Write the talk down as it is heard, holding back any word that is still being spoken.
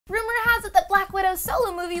Widow's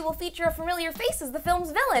solo movie will feature a familiar face as the film's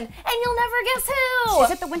villain, and you'll never guess who! Is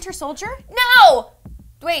it the Winter Soldier? No!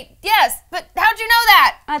 Wait, yes, but how'd you know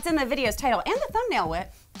that? It's in the video's title and the thumbnail,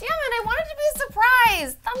 Whit. Damn it, I wanted to be a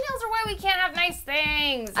surprise! Thumbnails are why we can't have nice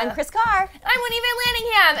things. I'm Chris Carr. And I'm Winnie Van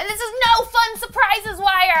Lanningham, and this is No Fun Surprises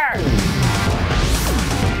Wire!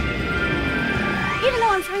 Even though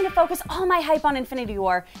I'm trying to focus all my hype on Infinity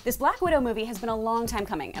War, this Black Widow movie has been a long time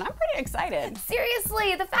coming, and I'm pretty excited.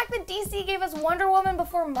 Seriously, the fact that DC gave us Wonder Woman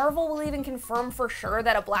before Marvel will even confirm for sure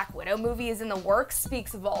that a Black Widow movie is in the works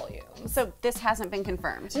speaks volumes. So this hasn't been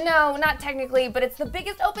confirmed? No, not technically, but it's the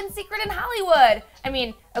biggest open secret in Hollywood. I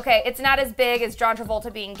mean, okay, it's not as big as John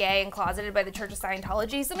Travolta being gay and closeted by the Church of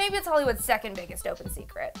Scientology, so maybe it's Hollywood's second biggest open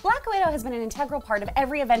secret. Black Widow has been an integral part of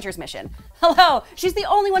every Avengers mission. Hello, she's the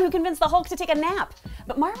only one who convinced the Hulk to take a nap.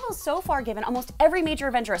 But Marvel's so far given almost every major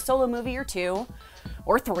Avenger a solo movie or two,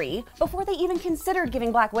 or three, before they even considered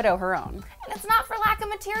giving Black Widow her own. And it's not for lack of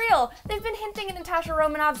material. They've been hinting at Natasha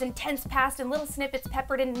Romanoff's intense past in little snippets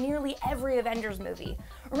peppered in nearly every Avengers movie.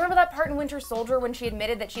 Remember that part in Winter Soldier when she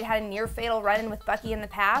admitted that she'd had a near-fatal run-in with Bucky in the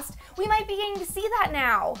past? We might be getting to see that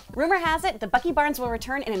now. Rumor has it that Bucky Barnes will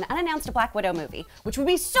return in an unannounced Black Widow movie, which would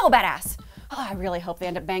be so badass. Oh, I really hope they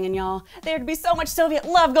end up banging, y'all. There'd be so much Soviet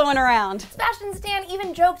love going around. Sebastian Stan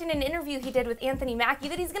even joked in an interview he did with Anthony Mackie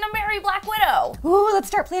that he's gonna marry Black Widow. Ooh, let's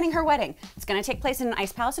start planning her wedding. It's gonna take place in an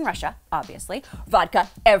ice palace in Russia, obviously. Vodka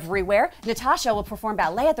everywhere. Natasha will perform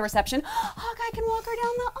ballet at the reception. Hawkeye can walk her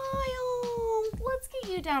down the aisle. Let's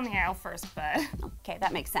get you down the aisle first, bud. Okay,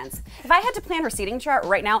 that makes sense. If I had to plan her seating chart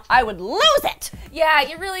right now, I would lose it! Yeah,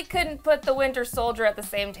 you really couldn't put the Winter Soldier at the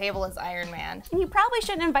same table as Iron Man. And you probably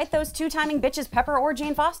shouldn't invite those two-timing bitches Pepper or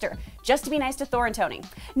Jane Foster, just to be nice to Thor and Tony.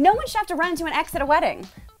 No one should have to run into an ex at a wedding.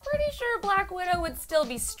 Pretty sure Black Widow would still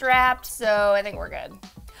be strapped, so I think we're good.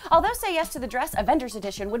 Although Say Yes to the Dress Avengers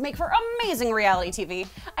Edition would make for amazing reality TV,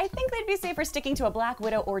 I think they'd be safer sticking to a Black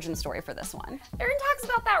Widow origin story for this one. They're in talks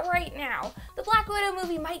about that right now. The Black Widow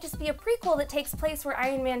movie might just be a prequel that takes place where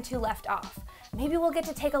Iron Man 2 left off. Maybe we'll get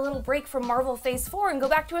to take a little break from Marvel Phase 4 and go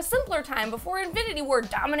back to a simpler time before Infinity War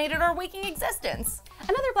dominated our waking existence.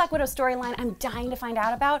 Another Black Widow storyline I'm dying to find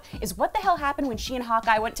out about is what the hell happened when she and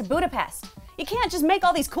Hawkeye went to Budapest. You can't just make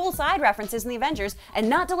all these cool side references in the Avengers and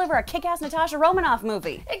not deliver a kick-ass Natasha Romanoff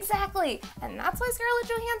movie. Exactly, and that's why Scarlett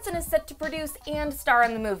Johansson is set to produce and star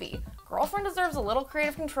in the movie. Girlfriend deserves a little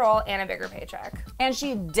creative control and a bigger paycheck. And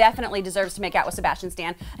she definitely deserves to make out with Sebastian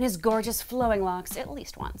Stan and his gorgeous flowing locks at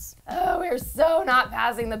least once. Oh, we're so not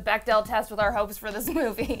passing the Bechdel test with our hopes for this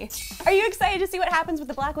movie. Are you excited to see what happens with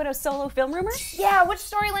the Black Widow solo film rumors? Yeah, which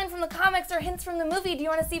storyline from the comics or hints from the movie do you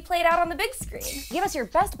want to see played out on the big screen? Give us your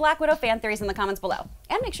best Black Widow fan theories in the comments below.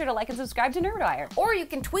 And make sure to like and subscribe to NerdWire. Or you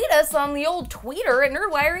can tweet us on the old tweeter at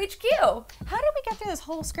NerdWire HQ. How did we get through this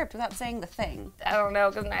whole script without saying the thing? I don't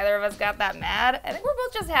know, because neither of us got that mad. I think we're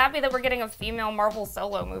both just happy that we're getting a female Marvel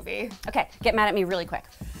solo movie. Okay, get mad at me really quick.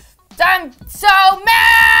 I'm so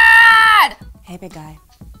mad! Hey, big guy.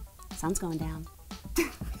 Sun's going down.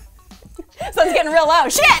 Sun's getting real low.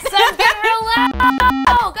 Shit! Sun's getting real low!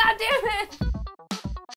 Oh, goddamn